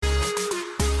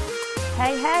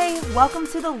Hey, welcome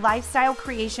to the Lifestyle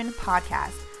Creation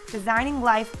Podcast, designing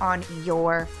life on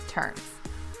your terms.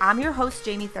 I'm your host,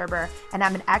 Jamie Thurber, and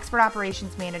I'm an expert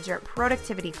operations manager,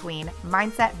 productivity queen,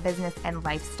 mindset, business, and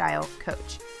lifestyle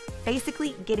coach.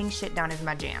 Basically, getting shit done is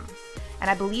my jam. And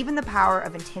I believe in the power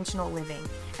of intentional living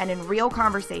and in real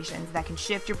conversations that can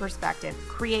shift your perspective,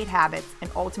 create habits, and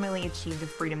ultimately achieve the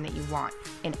freedom that you want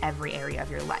in every area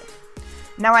of your life.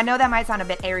 Now, I know that might sound a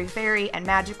bit airy-fairy and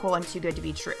magical and too good to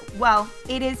be true. Well,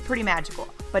 it is pretty magical,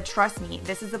 but trust me,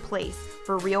 this is a place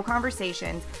for real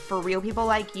conversations, for real people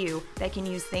like you that can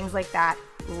use things like that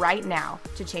right now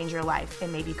to change your life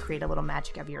and maybe create a little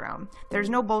magic of your own. There's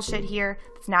no bullshit here.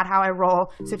 It's not how I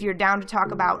roll. So if you're down to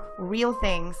talk about real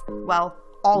things, well,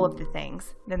 all of the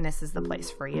things, then this is the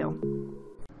place for you.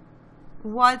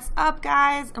 What's up,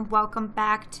 guys, and welcome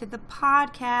back to the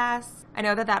podcast. I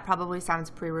know that probably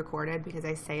sounds pre-recorded because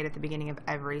I say it at the beginning of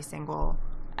every single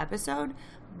episode,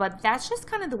 but that's just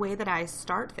kind of the way that I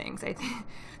start things. I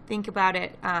think about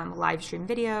it, live stream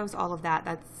videos, all of that.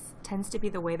 That tends to be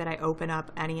the way that I open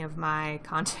up any of my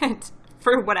content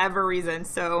for whatever reason.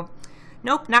 So,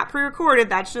 nope, not pre-recorded.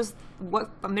 That's just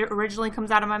what originally comes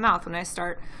out of my mouth when I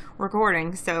start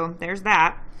recording. So there's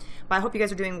that. But I hope you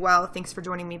guys are doing well. Thanks for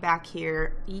joining me back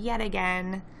here yet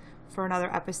again for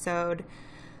another episode.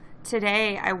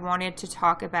 Today, I wanted to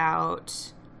talk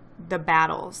about the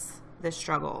battles, the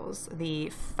struggles, the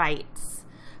fights.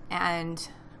 And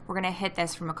we're going to hit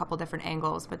this from a couple different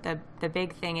angles. But the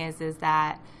big thing is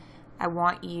that I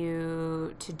want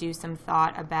you to do some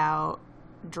thought about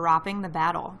dropping the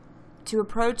battle. To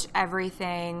approach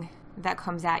everything that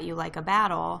comes at you like a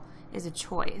battle is a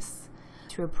choice.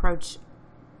 To approach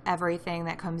everything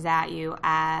that comes at you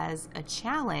as a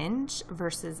challenge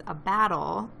versus a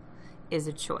battle is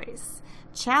a choice.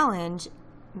 Challenge,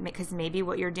 because maybe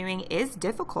what you're doing is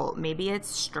difficult. Maybe it's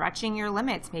stretching your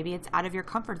limits. Maybe it's out of your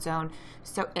comfort zone.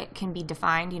 So it can be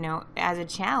defined, as a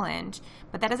challenge,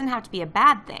 but that doesn't have to be a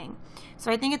bad thing.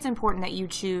 So I think it's important that you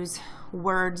choose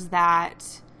words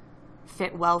that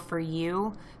fit well for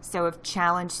you. So if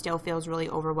challenge still feels really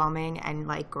overwhelming and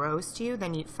like gross to you,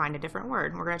 then you find a different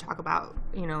word. We're going to talk about,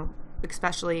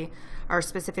 especially or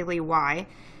specifically why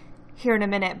here in a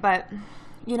minute. But,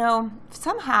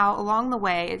 somehow along the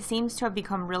way, it seems to have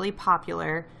become really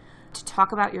popular to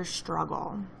talk about your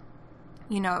struggle.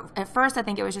 At first I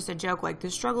think it was just a joke, like the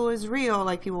struggle is real,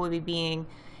 like people would be being,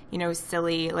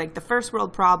 silly, like the first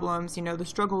world problems, the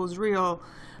struggle is real,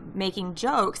 making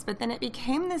jokes. But then it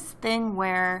became this thing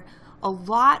where a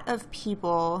lot of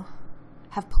people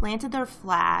have planted their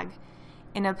flag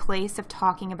in a place of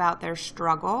talking about their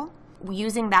struggle,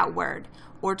 using that word,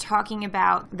 or talking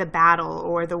about the battle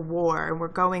or the war, and we're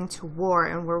going to war,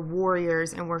 and we're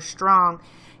warriors, and we're strong,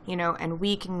 and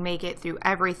we can make it through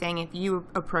everything if you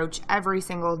approach every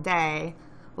single day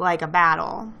like a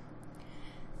battle.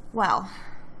 Well,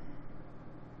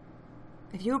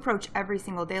 if you approach every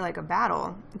single day like a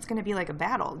battle, it's going to be like a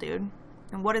battle, dude.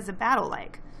 And what is a battle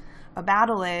like? A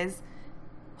battle is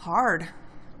hard,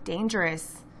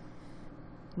 dangerous,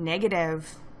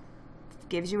 negative,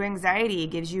 gives you anxiety,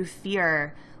 gives you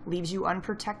fear, leaves you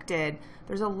unprotected.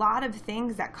 There's a lot of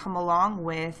things that come along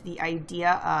with the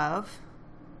idea of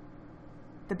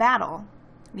the battle,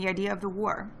 the idea of the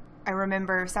war. I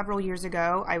remember several years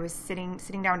ago, I was sitting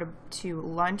down to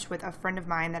lunch with a friend of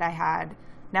mine that I had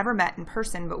never met in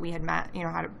person, but we had met,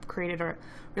 had created a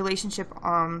relationship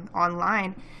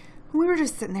online. We were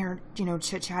just sitting there,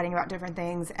 chit-chatting about different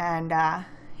things, and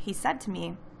he said to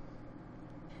me,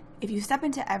 if you step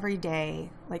into every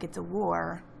day like it's a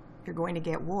war, you're going to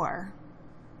get war.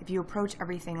 If you approach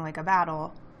everything like a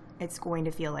battle, it's going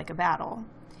to feel like a battle.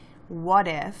 What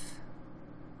if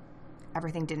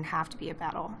everything didn't have to be a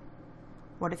battle?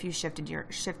 What if you shifted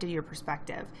your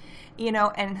perspective?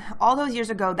 And all those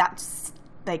years ago, that's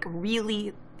like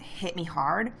really hit me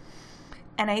hard.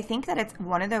 And I think that it's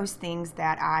one of those things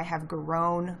that I've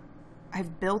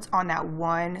built on that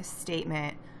one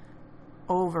statement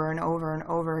over and over and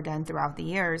over again throughout the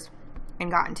years, and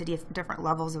gotten to different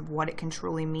levels of what it can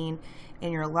truly mean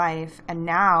in your life. And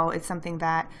now it's something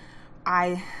that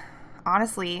I've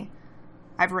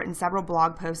written several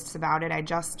blog posts about it. I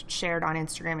just shared on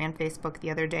Instagram and Facebook the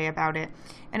other day about it.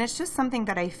 And it's just something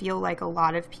that I feel like a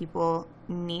lot of people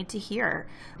need to hear,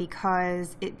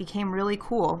 because it became really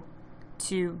cool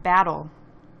to battle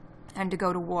and to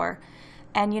go to war.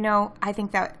 And, I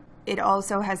think that it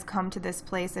also has come to this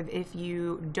place of, if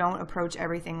you don't approach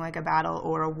everything like a battle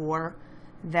or a war,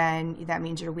 then that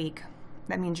means you're weak.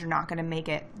 That means you're not going to make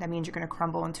it. That means you're going to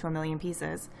crumble into a million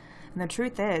pieces. And the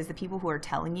truth is, the people who are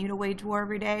telling you to wage war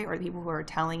every day, or the people who are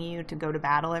telling you to go to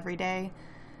battle every day,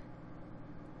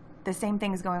 the same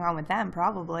thing is going on with them,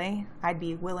 probably. I'd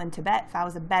be willing to bet, if I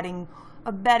was a betting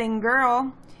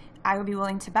girl, I would be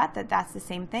willing to bet that that's the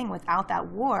same thing. Without that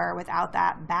war, without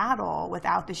that battle,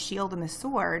 without the shield and the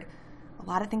sword, a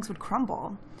lot of things would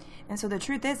crumble. And so the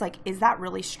truth is, like, is that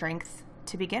really strength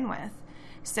to begin with?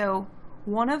 So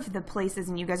one of the places,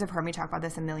 and you guys have heard me talk about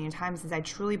this a million times, is I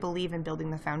truly believe in building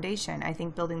the foundation. I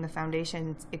think building the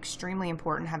foundation is extremely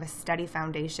important. Have a steady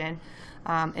foundation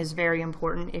is very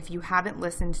important. If you haven't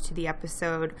listened to the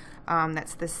episode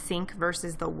that's the sink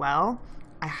versus the well,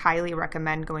 I highly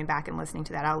recommend going back and listening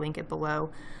to that. I'll link it below.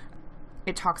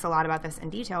 It talks a lot about this in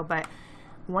detail, but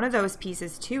one of those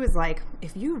pieces too is like,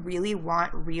 if you really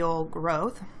want real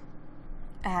growth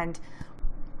and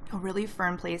a really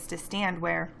firm place to stand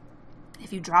where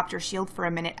if you dropped your shield for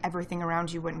a minute, everything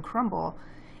around you wouldn't crumble,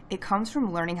 it comes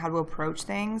from learning how to approach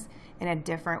things in a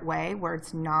different way where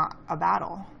it's not a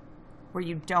battle, where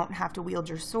you don't have to wield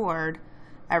your sword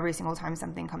every single time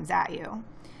something comes at you.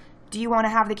 Do you want to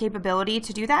have the capability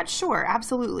to do that? Sure,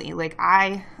 absolutely. Like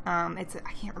I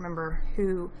can't remember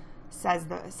who said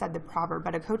the proverb,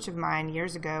 but a coach of mine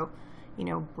years ago,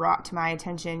 brought to my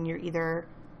attention,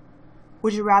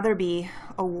 would you rather be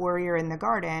a warrior in the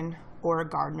garden or a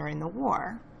gardener in the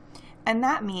war? And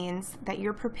that means that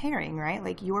you're preparing, right?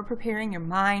 Like you're preparing your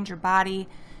mind, your body,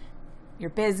 your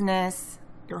business,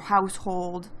 your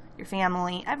household, your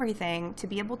family, everything to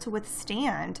be able to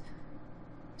withstand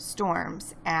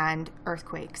storms and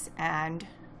earthquakes and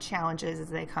challenges as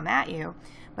they come at you.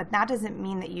 But that doesn't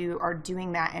mean that you are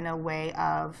doing that in a way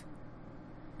of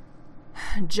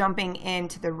jumping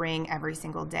into the ring every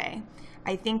single day.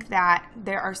 I think that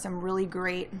there are some really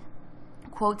great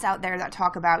quotes out there that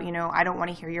talk about, I don't want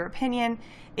to hear your opinion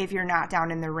if you're not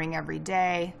down in the ring every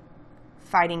day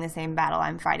fighting the same battle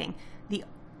I'm fighting.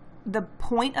 The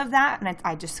point of that, and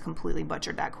I just completely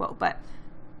butchered that quote, but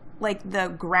like the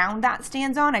ground that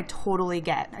stands on, I totally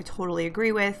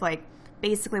agree with. Like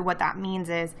basically what that means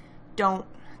is the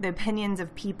opinions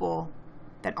of people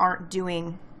that aren't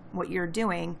doing what you're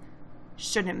doing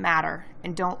shouldn't matter,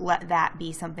 and don't let that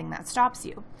be something that stops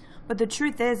you. But the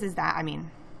truth is that,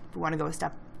 if we want to go a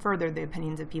step further, the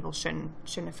opinions of people shouldn't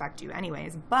affect you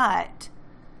anyways, but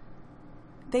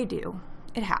they do.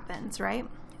 It happens, right?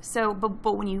 So,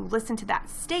 but when you listen to that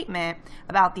statement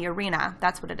about the arena,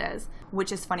 that's what it is,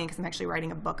 which is funny because I'm actually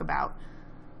writing a book about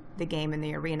the game in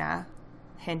the arena.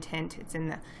 Hint, hint, it's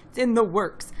in the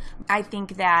works. I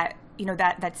think that,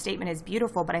 that statement is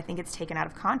beautiful, but I think it's taken out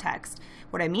of context.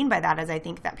 What I mean by that is I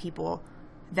think that people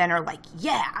then are like,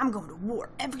 yeah, I'm going to war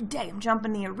every day. I'm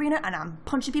jumping in the arena and I'm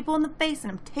punching people in the face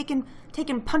and I'm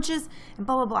taking punches and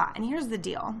blah, blah, blah. And here's the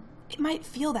deal. It might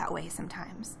feel that way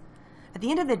sometimes. At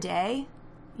the end of the day,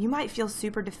 you might feel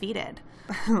super defeated.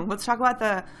 Let's talk about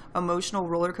the emotional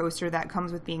roller coaster that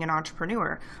comes with being an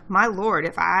entrepreneur. My Lord,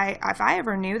 if I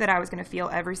ever knew that I was going to feel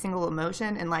every single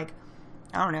emotion in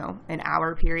an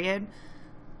hour period,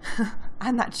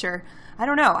 I'm not sure. I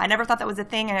don't know. I never thought that was a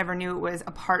thing. I never knew it was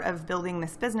a part of building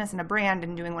this business and a brand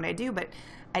and doing what I do. But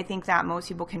I think that most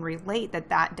people can relate that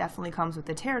definitely comes with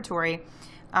the territory.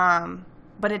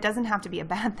 But it doesn't have to be a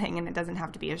bad thing, and it doesn't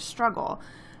have to be a struggle.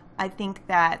 I think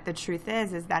that the truth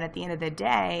is that at the end of the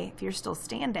day, if you're still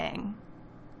standing,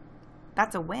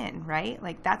 that's a win, right?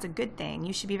 Like that's a good thing.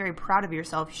 You should be very proud of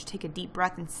yourself. You should take a deep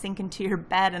breath and sink into your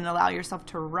bed and allow yourself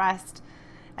to rest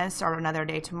and start another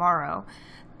day tomorrow.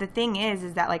 The thing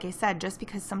is that, like I said, just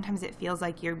because sometimes it feels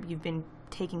like you've been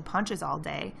taking punches all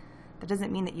day, that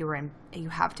doesn't mean that you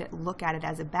have to look at it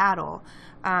as a battle.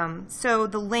 So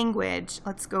the language,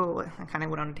 let's go, I kind of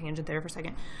went on a tangent there for a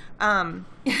second.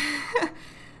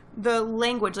 The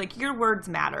language, like your words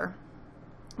matter.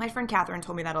 My friend Catherine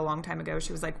told me that a long time ago.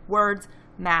 She was like, words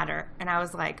matter. And I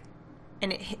was like,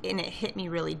 and it hit me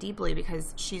really deeply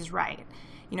because she's right.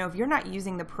 If you're not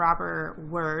using the proper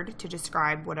word to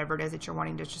describe whatever it is that you're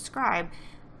wanting to describe,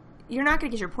 you're not going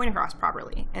to get your point across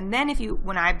properly. And then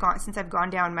since I've gone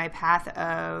down my path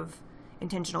of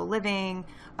intentional living,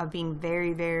 of being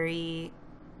very, very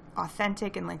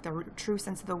authentic in like the true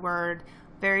sense of the word,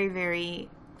 very, very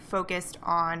focused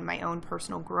on my own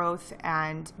personal growth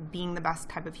and being the best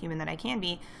type of human that I can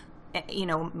be,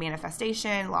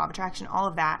 manifestation, law of attraction, all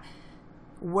of that.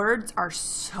 Words are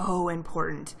so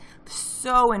important,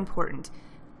 so important.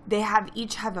 They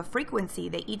each have a frequency.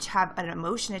 They each have an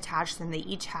emotion attached to them. They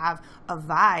each have a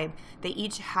vibe. They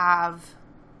each have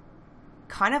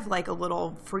kind of like a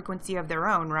little frequency of their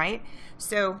own, right?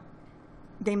 So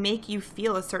they make you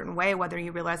feel a certain way, whether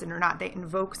you realize it or not. They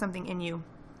invoke something in you,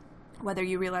 whether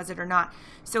you realize it or not.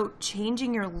 So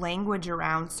changing your language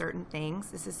around certain things,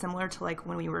 this is similar to like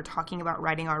when we were talking about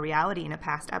writing our reality in a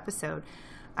past episode.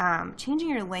 changing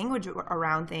your language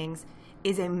around things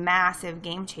is a massive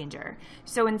game changer.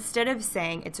 So instead of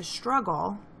saying it's a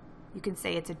struggle, you can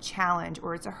say it's a challenge,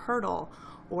 or it's a hurdle,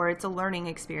 or it's a learning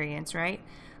experience, right?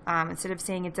 Instead of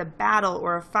saying it's a battle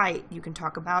or a fight, you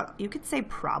could say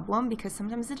problem, because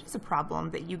sometimes it is a problem,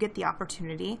 but you get the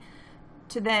opportunity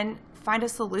to then find a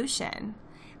solution,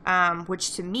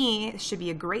 which to me should be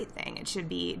a great thing. It should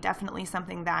be definitely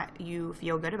something that you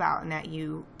feel good about and that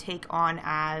you take on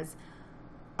as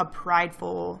a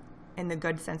prideful, in the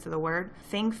good sense of the word,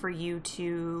 thing for you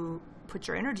to put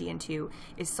your energy into,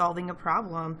 is solving a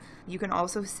problem. You can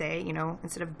also say,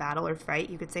 instead of battle or fight,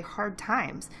 you could say hard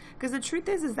times. Because the truth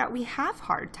is that we have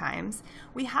hard times.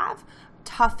 We have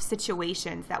tough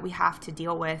situations that we have to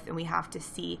deal with and we have to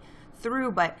see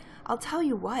through. But I'll tell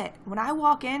you what, when I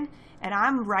walk in and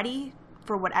I'm ready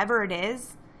for whatever it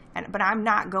is, but I'm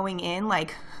not going in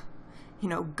like,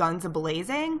 guns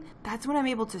a-blazing, that's when I'm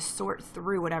able to sort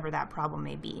through whatever that problem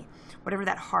may be, whatever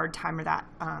that hard time or that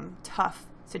tough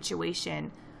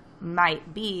situation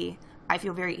might be. I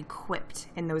feel very equipped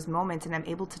in those moments, and I'm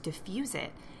able to diffuse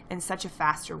it in such a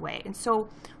faster way. And so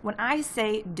when I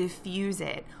say diffuse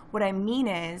it, what I mean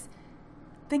is,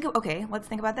 let's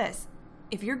think about this.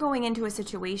 If you're going into a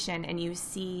situation and you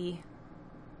see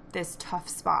this tough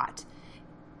spot,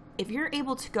 if you're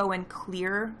able to go in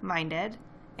clear-minded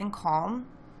and calm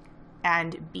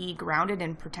and be grounded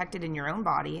and protected in your own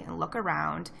body and look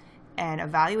around and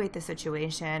evaluate the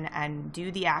situation and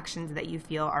do the actions that you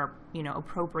feel are,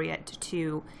 appropriate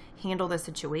to handle the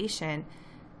situation,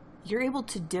 you're able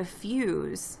to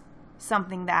diffuse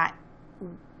something that,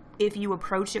 if you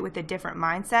approach it with a different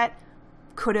mindset,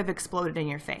 could have exploded in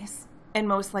your face, and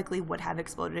most likely would have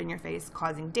exploded in your face,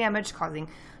 causing damage, causing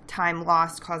time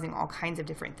lost, causing all kinds of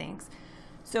different things.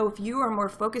 So if you are more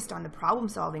focused on the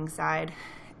problem-solving side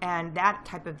and that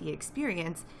type of the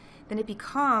experience, then it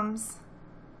becomes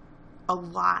a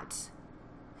lot,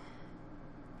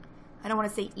 I don't want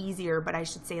to say easier, but I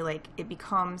should say it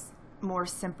becomes more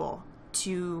simple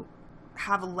to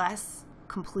have less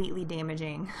completely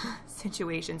damaging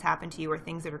situations happen to you, or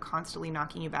things that are constantly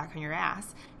knocking you back on your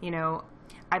ass.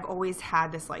 I've always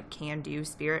had this can-do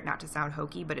spirit, not to sound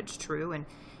hokey, but it's true. And,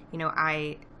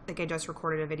 I just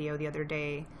recorded a video the other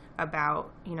day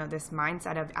about, this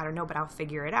mindset of, I don't know, but I'll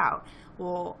figure it out.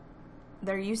 Well,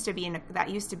 that used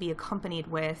to be accompanied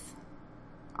with,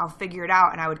 I'll figure it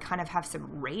out, and I would kind of have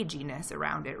some raginess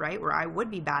around it, right? Where I would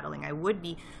be battling, I would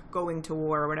be going to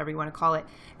war, or whatever you want to call it.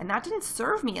 And that didn't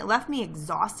serve me. It left me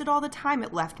exhausted all the time.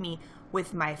 It left me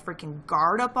with my freaking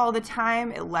guard up all the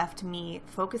time. It left me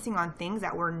focusing on things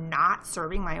that were not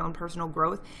serving my own personal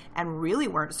growth and really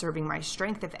weren't serving my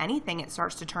strength. If anything, it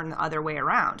starts to turn the other way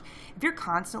around. If you're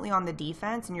constantly on the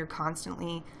defense and you're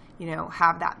constantly,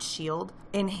 have that shield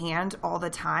in hand all the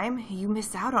time, you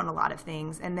miss out on a lot of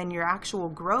things. And then your actual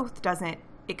growth doesn't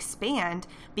expand,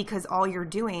 because all you're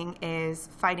doing is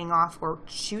fighting off, or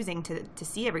choosing to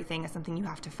see everything as something you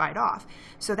have to fight off.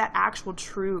 So that actual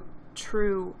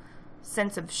true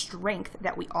sense of strength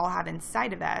that we all have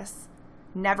inside of us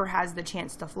never has the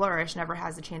chance to flourish, never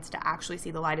has the chance to actually see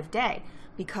the light of day,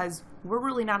 because we're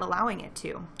really not allowing it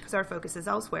to, because our focus is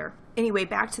elsewhere. Anyway,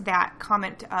 back to that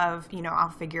comment of, I'll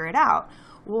figure it out.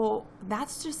 Well,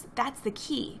 that's the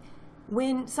key.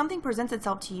 When something presents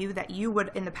itself to you that you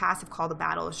would in the past have called a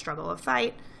battle, a struggle, a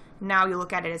fight, now you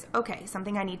look at it as, okay,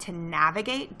 something I need to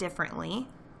navigate differently.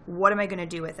 What am I going to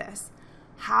do with this?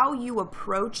 How you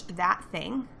approach that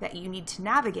thing that you need to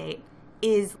navigate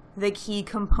is the key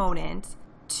component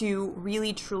to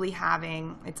really truly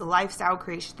having, it's a lifestyle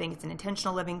creation thing, it's an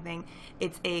intentional living thing,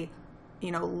 it's a,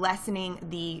 lessening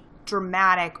the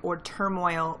dramatic or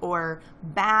turmoil or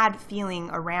bad feeling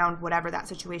around whatever that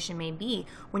situation may be.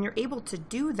 When you're able to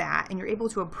do that and you're able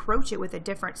to approach it with a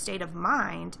different state of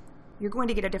mind, you're going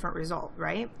to get a different result,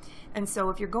 right? And so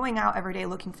if you're going out every day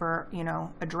looking for,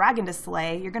 a dragon to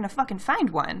slay, you're going to fucking find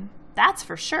one. That's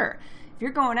for sure. If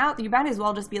you're going out, you might as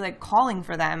well just be calling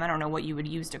for them. I don't know what you would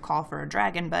use to call for a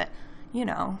dragon, but you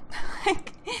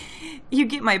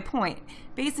get my point.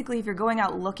 Basically, if you're going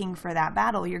out looking for that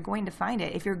battle, you're going to find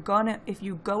it. If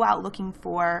you go out looking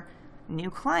for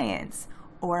new clients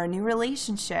or a new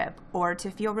relationship, or to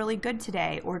feel really good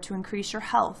today, or to increase your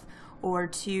health, or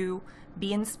to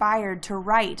be inspired to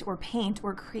write or paint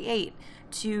or create,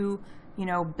 to,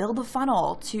 build a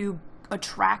funnel, to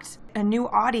attract a new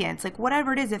audience,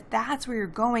 whatever it is, if that's where you're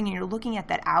going and you're looking at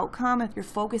that outcome, if you're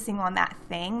focusing on that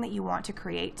thing that you want to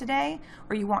create today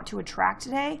or you want to attract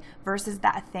today versus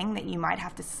that thing that you might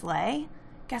have to slay,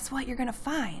 guess what you're going to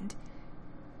find?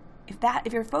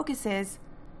 If your focus is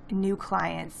new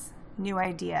clients, new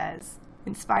ideas,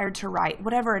 inspired to write,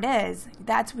 whatever it is,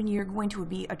 that's when you're going to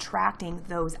be attracting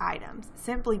those items,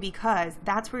 simply because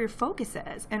that's where your focus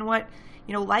is. And what,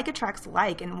 like attracts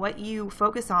like, and what you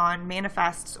focus on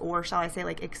manifests, or shall I say,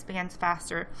 like, expands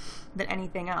faster than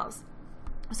anything else.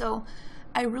 So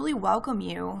I really welcome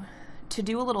you to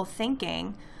do a little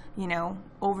thinking,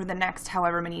 over the next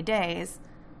however many days,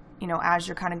 as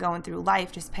you're kind of going through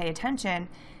life. Just pay attention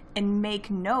and make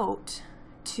note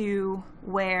to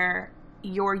where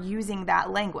you're using that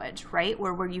language, right?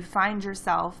 Where you find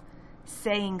yourself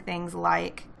saying things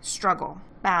like struggle,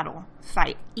 battle,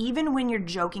 fight, even when you're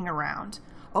joking around.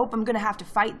 Oh, I'm going to have to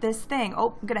fight this thing.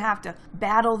 Oh, I'm going to have to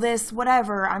battle this,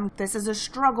 whatever. This is a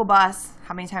struggle bus.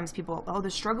 How many times people,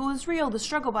 the struggle is real, the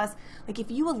struggle bus. Like,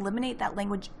 if you eliminate that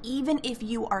language, even if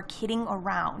you are kidding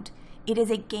around, it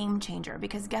is a game changer,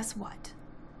 because guess what?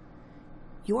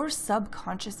 Your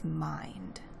subconscious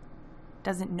mind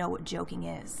doesn't know what joking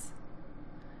is.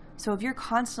 So if you're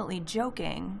constantly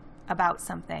joking about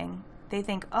something, they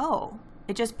think,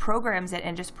 it just programs it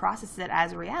and just processes it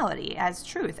as reality, as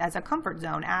truth, as a comfort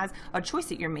zone, as a choice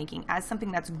that you're making, as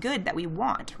something that's good that we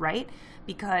want, right?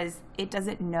 Because it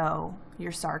doesn't know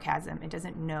your sarcasm. It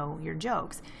doesn't know your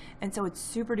jokes. And so it's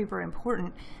super duper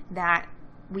important that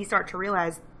we start to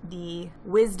realize the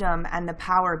wisdom and the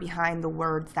power behind the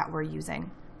words that we're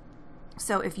using.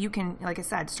 So if you can, like I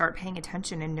said, start paying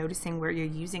attention and noticing where you're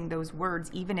using those words,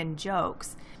 even in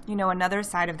jokes. Another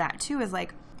side of that too is,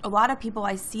 like, a lot of people,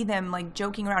 I see them like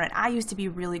joking around, and I used to be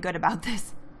really good about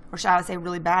this, or shall I say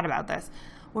really bad about this,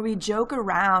 where we joke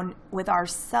around with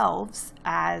ourselves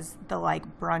as the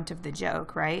like brunt of the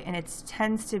joke, right? And it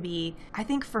tends to be, I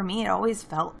think for me,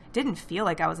 it didn't feel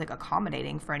like I was like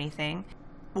accommodating for anything,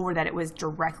 or that it was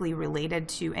directly related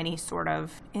to any sort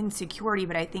of insecurity,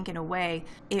 but I think in a way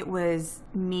it was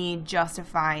me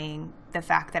justifying the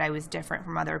fact that I was different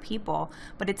from other people.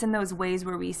 But it's in those ways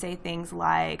where we say things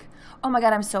like, oh my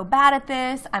God, I'm so bad at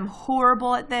this, I'm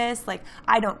horrible at this, like,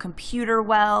 I don't computer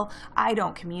well, I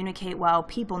don't communicate well,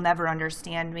 people never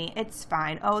understand me, it's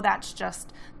fine, oh, that's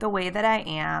just the way that I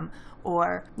am.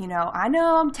 Or, I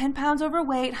know I'm 10 pounds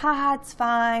overweight, haha, it's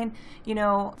fine,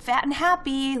 fat and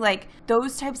happy, like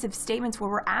those types of statements where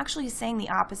we're actually saying the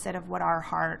opposite of what our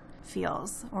heart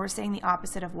feels, or we're saying the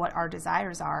opposite of what our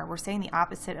desires are, we're saying the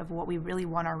opposite of what we really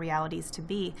want our realities to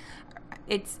be.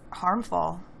 It's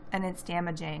harmful and it's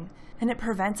damaging, and it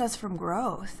prevents us from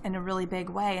growth in a really big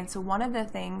way. And so one of the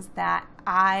things that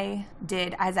I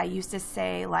did, as I used to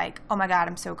say, like, oh my God,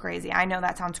 I'm so crazy. I know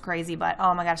that sounds crazy, but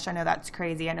oh my gosh, I know that's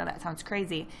crazy. I know that sounds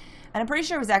crazy. And I'm pretty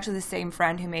sure it was actually the same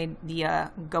friend who made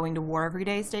the going to war every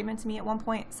day statement to me at one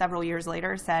point, several years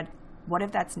later, said, what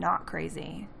if that's not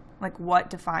crazy? Like, what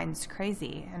defines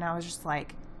crazy? And I was just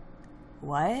like,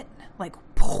 what?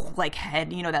 Like head,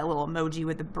 that little emoji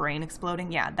with the brain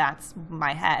exploding? Yeah, that's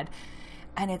my head.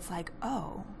 And it's like,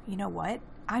 oh, you know what?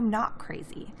 I'm not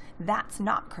crazy. That's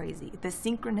not crazy. The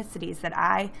synchronicities that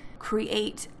I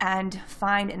create and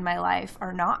find in my life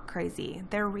are not crazy.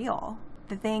 They're real.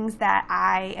 The things that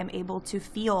I am able to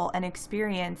feel and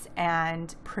experience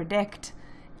and predict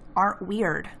aren't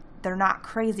weird. They're not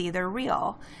crazy. They're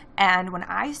real. And when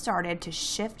I started to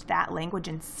shift that language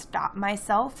and stop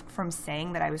myself from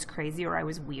saying that I was crazy or I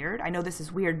was weird, I know this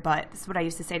is weird, but this is what I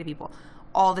used to say to people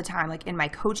all the time, like in my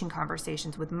coaching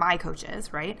conversations with my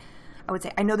coaches, right? I would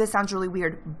say, I know this sounds really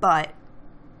weird, but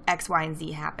X, Y, and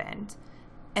Z happened.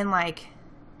 And like,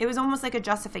 it was almost like a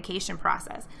justification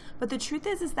process. But the truth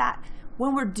is that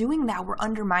when we're doing that, we're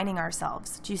undermining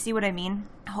ourselves. Do you see what I mean?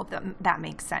 I hope that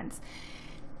makes sense.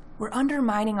 We're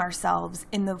undermining ourselves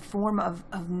in the form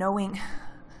of knowing,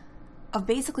 of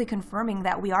basically confirming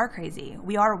that we are crazy,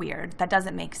 we are weird, that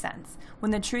doesn't make sense. When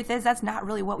the truth is, that's not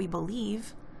really what we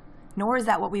believe, nor is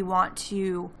that what we want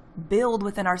to build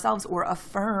within ourselves or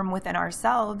affirm within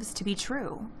ourselves to be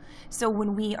true. So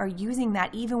when we are using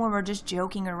that, even when we're just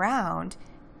joking around,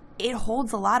 it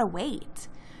holds a lot of weight.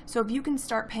 So if you can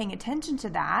start paying attention to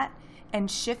that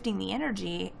and shifting the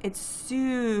energy, it's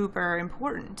super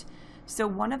important. So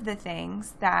one of the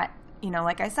things that,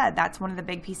 like I said, that's one of the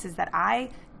big pieces that I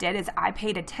did is I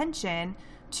paid attention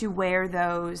to where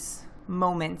those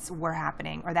moments were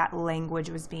happening or that language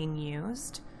was being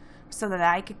used so that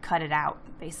I could cut it out,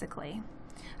 basically.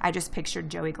 I just pictured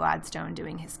Joey Gladstone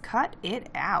doing his cut it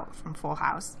out from Full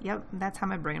House. Yep, that's how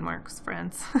my brain works,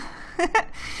 friends.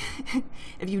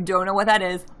 If you don't know what that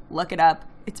is, look it up.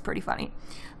 It's pretty funny.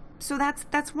 So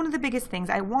that's one of the biggest things.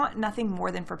 I want nothing more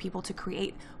than for people to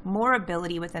create more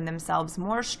ability within themselves,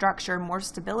 more structure, more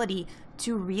stability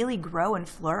to really grow and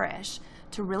flourish,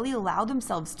 to really allow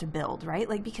themselves to build, right?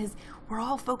 Like, because we're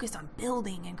all focused on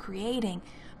building and creating,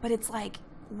 but it's like,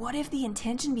 what if the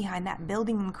intention behind that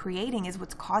building and creating is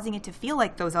what's causing it to feel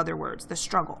like those other words, the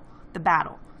struggle, the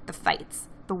battle, the fights,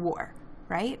 the war,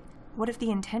 right? What if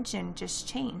the intention just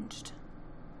changed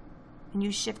and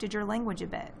you shifted your language a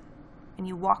bit and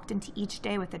you walked into each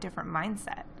day with a different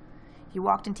mindset? You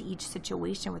walked into each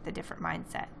situation with a different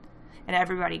mindset. And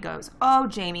everybody goes, oh,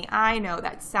 Jamie, I know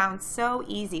that sounds so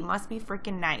easy. Must be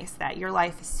freaking nice that your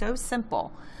life is so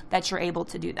simple that you're able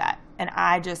to do that. And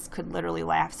I just could literally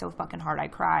laugh so fucking hard I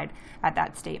cried at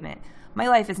that statement. My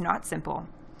life is not simple.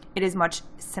 It is much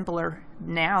simpler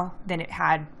now than it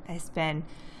has been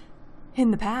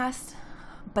in the past.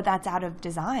 But that's out of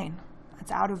design.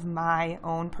 That's out of my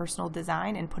own personal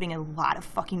design and putting a lot of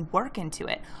fucking work into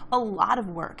it. A lot of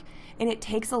work. And it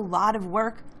takes a lot of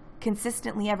work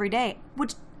consistently every day,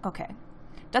 which, okay,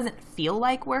 doesn't feel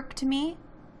like work to me.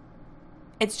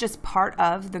 It's just part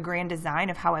of the grand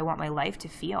design of how I want my life to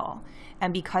feel.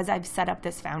 And because I've set up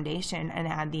this foundation and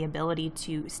had the ability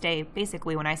to stay,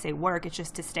 basically when I say work, it's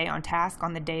just to stay on task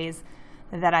on the days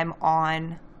that I'm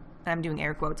on, I'm doing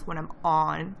air quotes, when I'm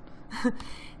on,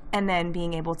 and then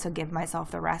being able to give myself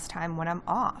the rest time when I'm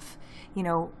off. You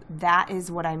know, that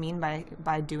is what I mean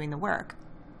by doing the work.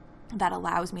 That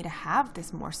allows me to have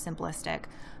this more simplistic,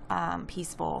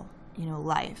 peaceful,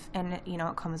 life. And,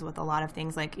 it comes with a lot of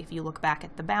things. Like if you look back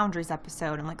at the boundaries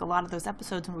episode and like a lot of those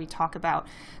episodes where we talk about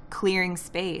clearing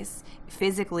space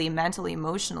physically, mentally,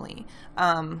 emotionally,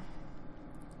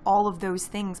 all of those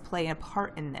things play a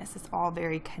part in this. It's all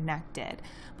very connected.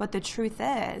 But the truth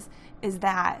is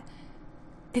that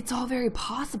it's all very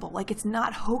possible. Like it's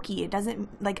not hokey. It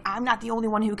doesn't, like I'm not the only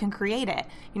one who can create it.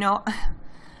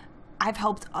 I've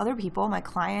helped other people, my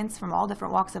clients from all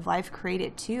different walks of life, create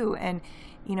it too. And,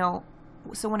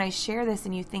 so when I share this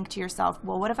and you think to yourself,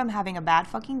 well, what if I'm having a bad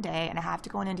fucking day and I have to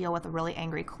go in and deal with a really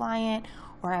angry client,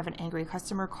 or I have an angry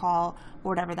customer call, or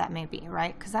whatever that may be,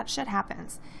 right? Because that shit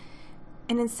happens.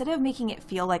 And instead of making it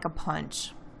feel like a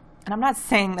punch, and I'm not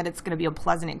saying that it's going to be a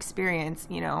pleasant experience,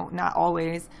 not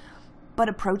always, but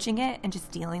approaching it and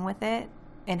just dealing with it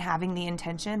and having the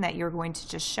intention that you're going to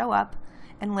just show up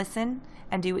and listen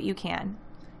and do what you can.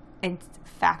 It's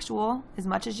factual as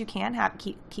much as you can.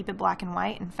 Keep it black and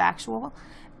white and factual,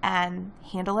 and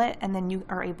handle it. And then you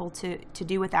are able to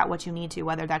do with that what you need to,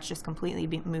 whether that's just completely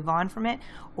move on from it,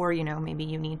 or maybe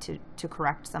you need to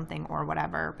correct something or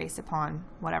whatever based upon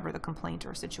whatever the complaint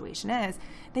or situation is.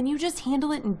 Then you just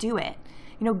handle it and do it.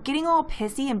 Getting all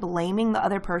pissy and blaming the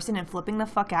other person and flipping the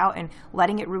fuck out and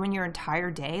letting it ruin your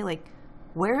entire day. Like,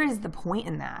 where is the point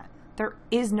in that? There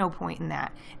is no point in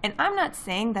that. And I'm not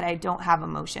saying that I don't have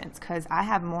emotions, because I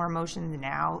have more emotions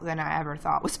now than I ever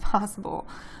thought was possible.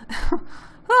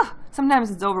 Sometimes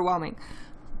it's overwhelming.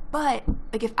 But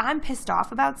like if I'm pissed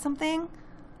off about something,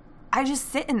 I just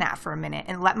sit in that for a minute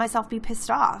and let myself be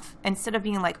pissed off, instead of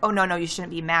being like, oh, no, you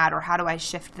shouldn't be mad, or how do I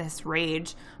shift this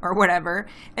rage or whatever.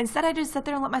 Instead, I just sit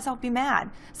there and let myself be mad.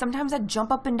 Sometimes I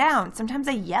jump up and down. Sometimes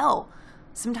I yell.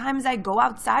 Sometimes I go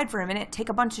outside for a minute, take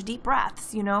a bunch of deep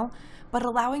breaths, but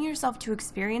allowing yourself to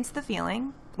experience the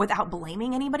feeling without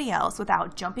blaming anybody else,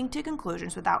 without jumping to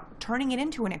conclusions, without turning it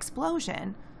into an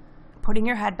explosion, putting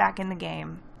your head back in the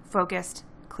game, focused,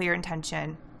 clear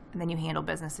intention, and then you handle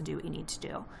business and do what you need to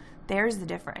do. There's the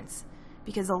difference.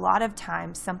 Because a lot of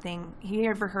times you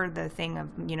ever heard the thing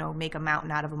of, make a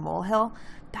mountain out of a molehill?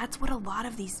 That's what a lot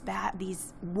of these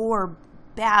war,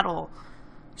 battle,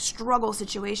 struggle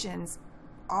situations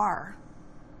are.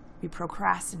 We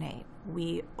procrastinate,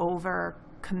 we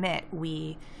overcommit,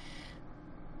 we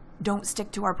don't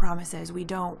stick to our promises, we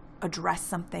don't address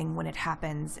something when it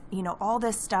happens, all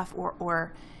this stuff,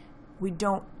 or we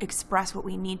don't express what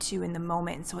we need to in the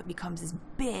moment, and so it becomes this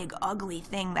big ugly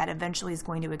thing that eventually is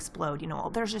going to explode.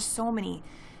 There's just so many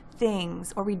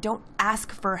things. Or we don't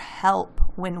ask for help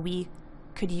when we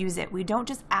could use it. We don't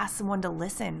just ask someone to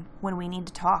listen when we need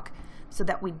to talk, so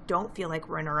that we don't feel like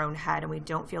we're in our own head and we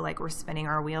don't feel like we're spinning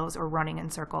our wheels or running in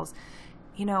circles.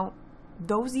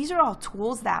 These are all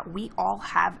tools that we all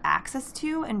have access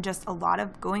to, and just a lot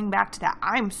of going back to that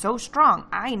I'm so strong,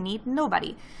 I need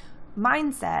nobody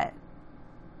mindset.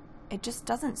 It just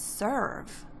doesn't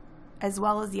serve as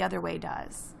well as the other way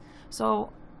does.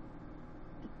 So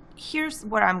here's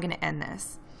where I'm going to end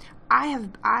this.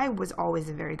 I was always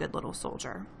a very good little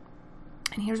soldier.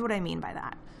 And here's what I mean by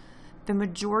that. The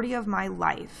majority of my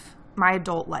life, my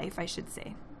adult life, I should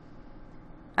say,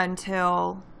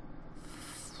 until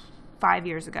 5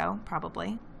 years ago,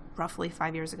 probably, roughly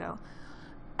 5 years ago,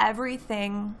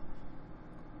 everything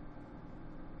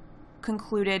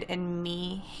concluded in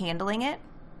me handling it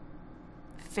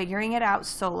figuring it out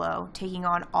solo, taking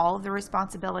on all of the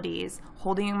responsibilities,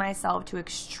 holding myself to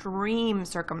extreme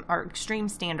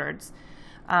standards,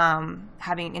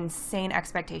 having insane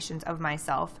expectations of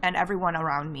myself and everyone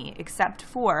around me, except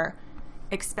for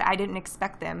I didn't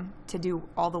expect them to do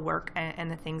all the work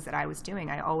and the things that I was doing.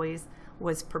 I always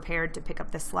was prepared to pick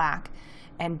up the slack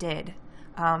and did.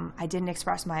 I didn't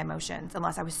express my emotions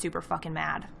unless I was super fucking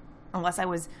mad. Unless I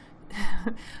was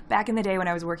back in the day when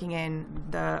I was working in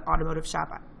the automotive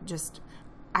shop,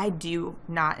 I do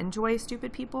not enjoy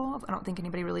stupid people. I don't think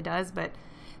anybody really does, but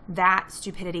that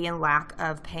stupidity and lack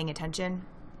of paying attention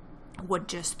would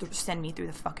just send me through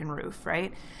the fucking roof,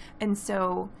 right? And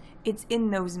so it's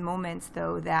in those moments,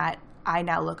 though, that I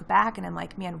now look back and I'm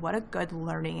like, man, what a good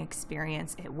learning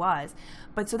experience it was.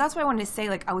 But so that's why I wanted to say,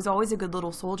 like, I was always a good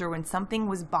little soldier. When something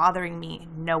was bothering me,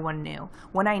 no one knew.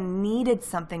 When I needed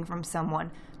something from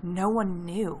someone, no one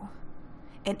knew.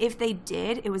 And if they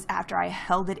did, it was after I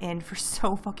held it in for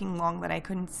so fucking long that I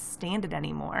couldn't stand it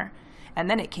anymore. And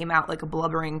then it came out like a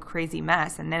blubbering, crazy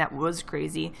mess. And then it was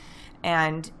crazy.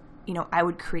 And I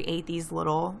would create these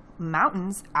little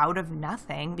mountains out of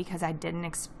nothing because I didn't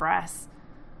express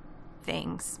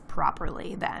things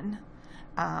properly then.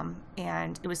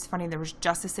 And it was funny, there was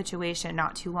just a situation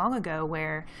not too long ago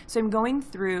so I'm going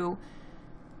through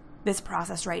this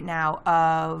process right now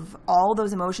of all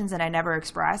those emotions that I never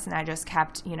expressed and I just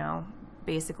kept,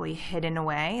 basically hidden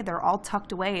away. They're all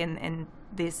tucked away in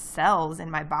these cells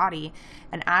in my body.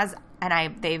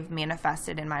 They've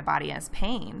manifested in my body as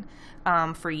pain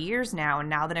for years now. And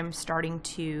now that I'm starting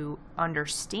to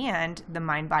understand the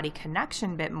mind-body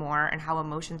connection a bit more and how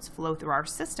emotions flow through our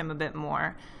system a bit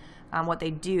more, what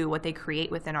they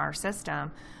create within our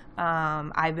system,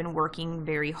 I've been working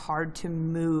very hard to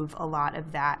move a lot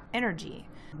of that energy,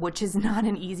 which is not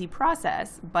an easy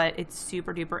process, but it's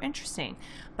super duper interesting.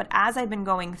 But as I've been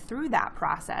going through that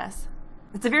process,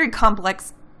 it's a very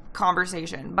complex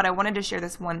conversation, but I wanted to share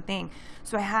this one thing.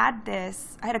 So I had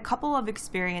a couple of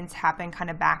experiences happen kind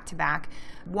of back to back.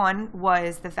 One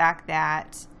was the fact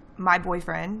that my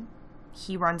boyfriend,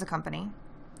 he runs a company,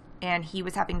 and he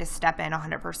was having to step in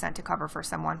 100% to cover for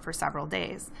someone for several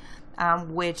days,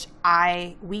 which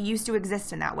we used to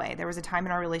exist in that way. There was a time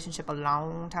in our relationship a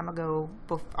long time ago,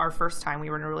 our first time we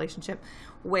were in a relationship,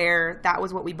 where that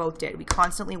was what we both did. We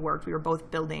constantly worked. We were both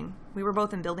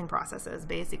in building processes,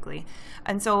 basically.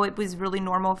 And so it was really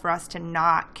normal for us to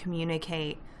not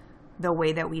communicate the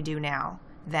way that we do now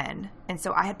then. And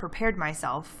so I had prepared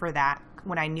myself for that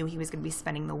when I knew he was going to be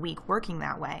spending the week working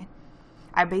that way.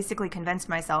 I basically convinced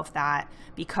myself that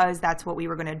because that's what we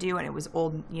were going to do and it was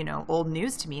old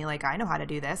news to me, like I know how to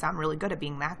do this. I'm really good at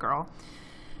being that girl.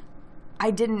 I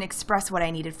didn't express what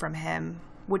I needed from him,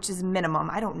 which is minimum.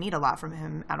 I don't need a lot from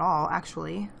him at all,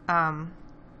 actually.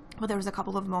 But there was a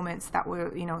couple of moments that were,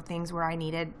 things where I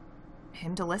needed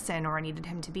him to listen or I needed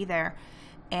him to be there.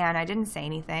 And I didn't say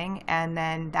anything. And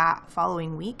then that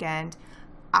following weekend,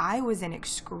 I was in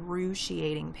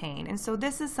excruciating pain. And so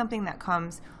this is something that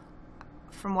comes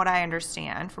from what I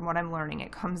understand, from what I'm learning,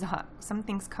 it comes up. Some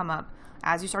things come up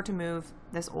as you start to move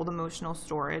this old emotional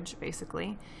storage,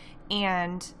 basically.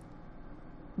 And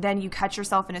then you catch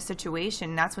yourself in a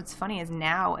situation. And that's what's funny is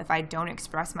now if I don't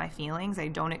express my feelings, I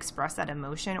don't express that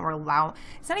emotion or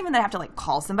it's not even that I have to like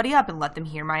call somebody up and let them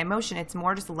hear my emotion. It's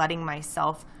more just letting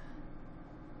myself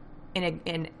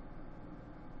in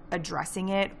addressing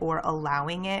it or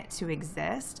allowing it to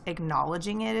exist.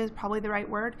 Acknowledging it is probably the right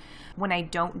word. When I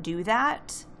don't do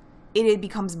that, it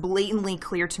becomes blatantly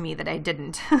clear to me that I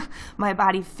didn't. My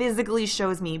body physically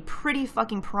shows me pretty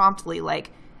fucking promptly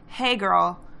like, hey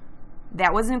girl,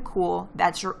 that wasn't cool.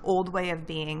 That's your old way of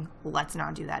being. Let's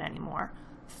not do that anymore.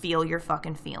 Feel your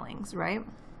fucking feelings, right?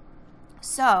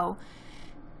 So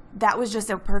that was just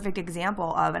a perfect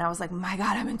example of, and I was like, my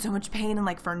God, I'm in so much pain and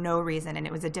like for no reason. And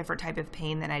it was a different type of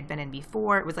pain than I'd been in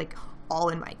before. It was like all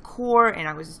in my core and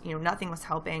I was, nothing was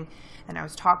helping. And I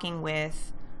was talking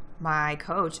with my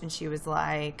coach and she was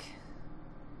like,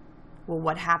 well,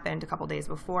 what happened a couple days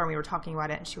before? And we were talking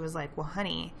about it and she was like, well,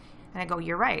 honey. And I go,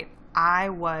 you're right. I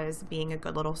was being a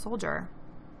good little soldier.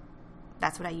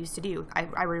 That's what I used to do.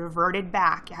 I reverted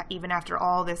back, even after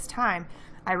all this time,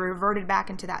 I reverted back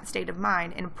into that state of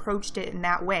mind and approached it in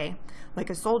that way, like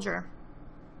a soldier.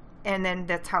 And then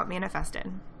that's how it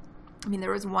manifested. I mean,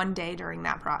 there was one day during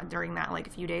that like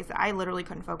a few days that I literally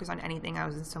couldn't focus on anything. I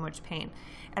was in so much pain.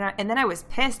 And then I was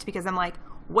pissed because I'm like,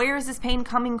 where is this pain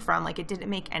coming from? Like, it didn't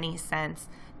make any sense.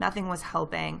 Nothing was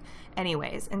helping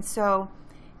anyways. And so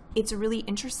it's really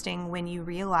interesting when you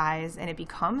realize and it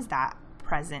becomes that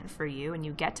present for you and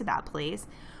you get to that place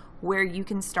where you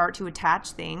can start to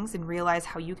attach things and realize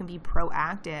how you can be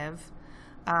proactive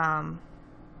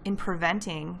in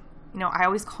preventing, I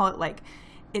always call it like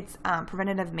it's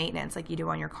preventative maintenance like you do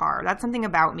on your car. That's something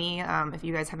about me. If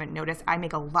you guys haven't noticed, I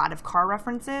make a lot of car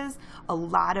references, a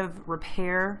lot of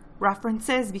repair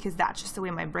references, because that's just the way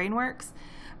my brain works.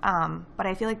 But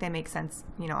I feel like they make sense,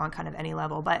 on kind of any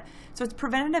level. But so it's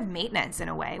preventative maintenance in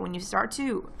a way. When you start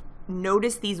to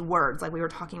notice these words, like we were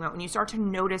talking about, when you start to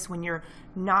notice when you're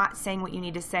not saying what you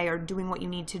need to say or doing what you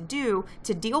need to do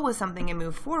to deal with something and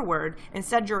move forward,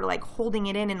 instead you're like holding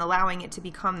it in and allowing it to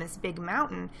become this big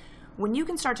mountain. When you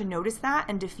can start to notice that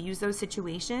and diffuse those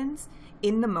situations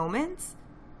in the moments,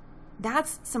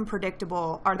 that's some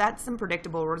predictable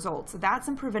results. That's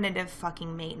some preventative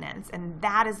fucking maintenance. And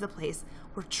that is the place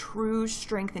where true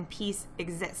strength and peace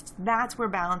exists. That's where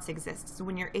balance exists. So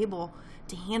when you're able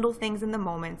to handle things in the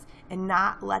moments and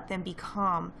not let them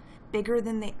become bigger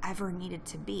than they ever needed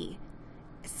to be.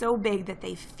 So big that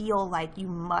they feel like you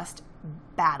must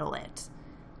battle it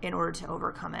in order to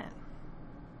overcome it.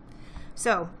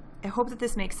 So I hope that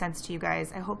this makes sense to you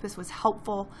guys. I hope this was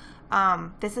helpful.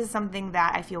 This is something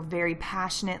that I feel very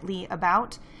passionately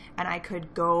about, and I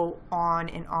could go on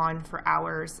and on for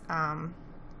hours. I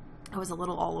was a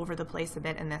little all over the place a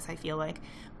bit in this, I feel like,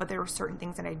 but there were certain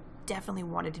things that I definitely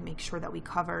wanted to make sure that we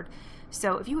covered.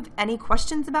 So if you have any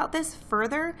questions about this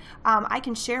further, I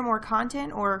can share more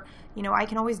content, or, I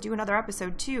can always do another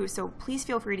episode too. So please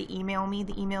feel free to email me.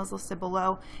 The email is listed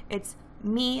below. It's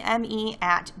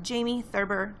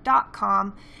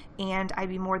me@jamiethurber.com, and I'd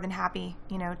be more than happy,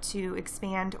 to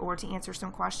expand or to answer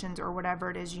some questions or whatever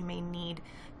it is you may need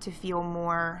to feel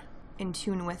more in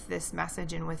tune with this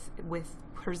message and with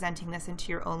presenting this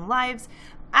into your own lives.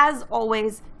 As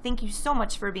always, thank you so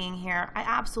much for being here. I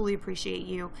absolutely appreciate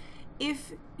you.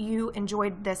 If you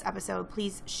enjoyed this episode,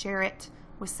 please share it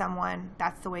with someone.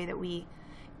 That's the way that we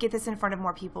get this in front of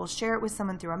more people. Share it with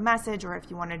someone through a message, or if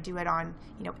you want to do it on,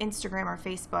 Instagram or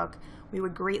Facebook, we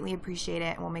would greatly appreciate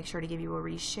it, and we'll make sure to give you a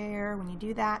reshare when you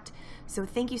do that. So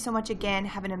thank you so much again.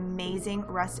 Have an amazing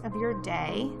rest of your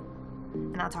day,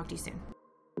 and I'll talk to you soon.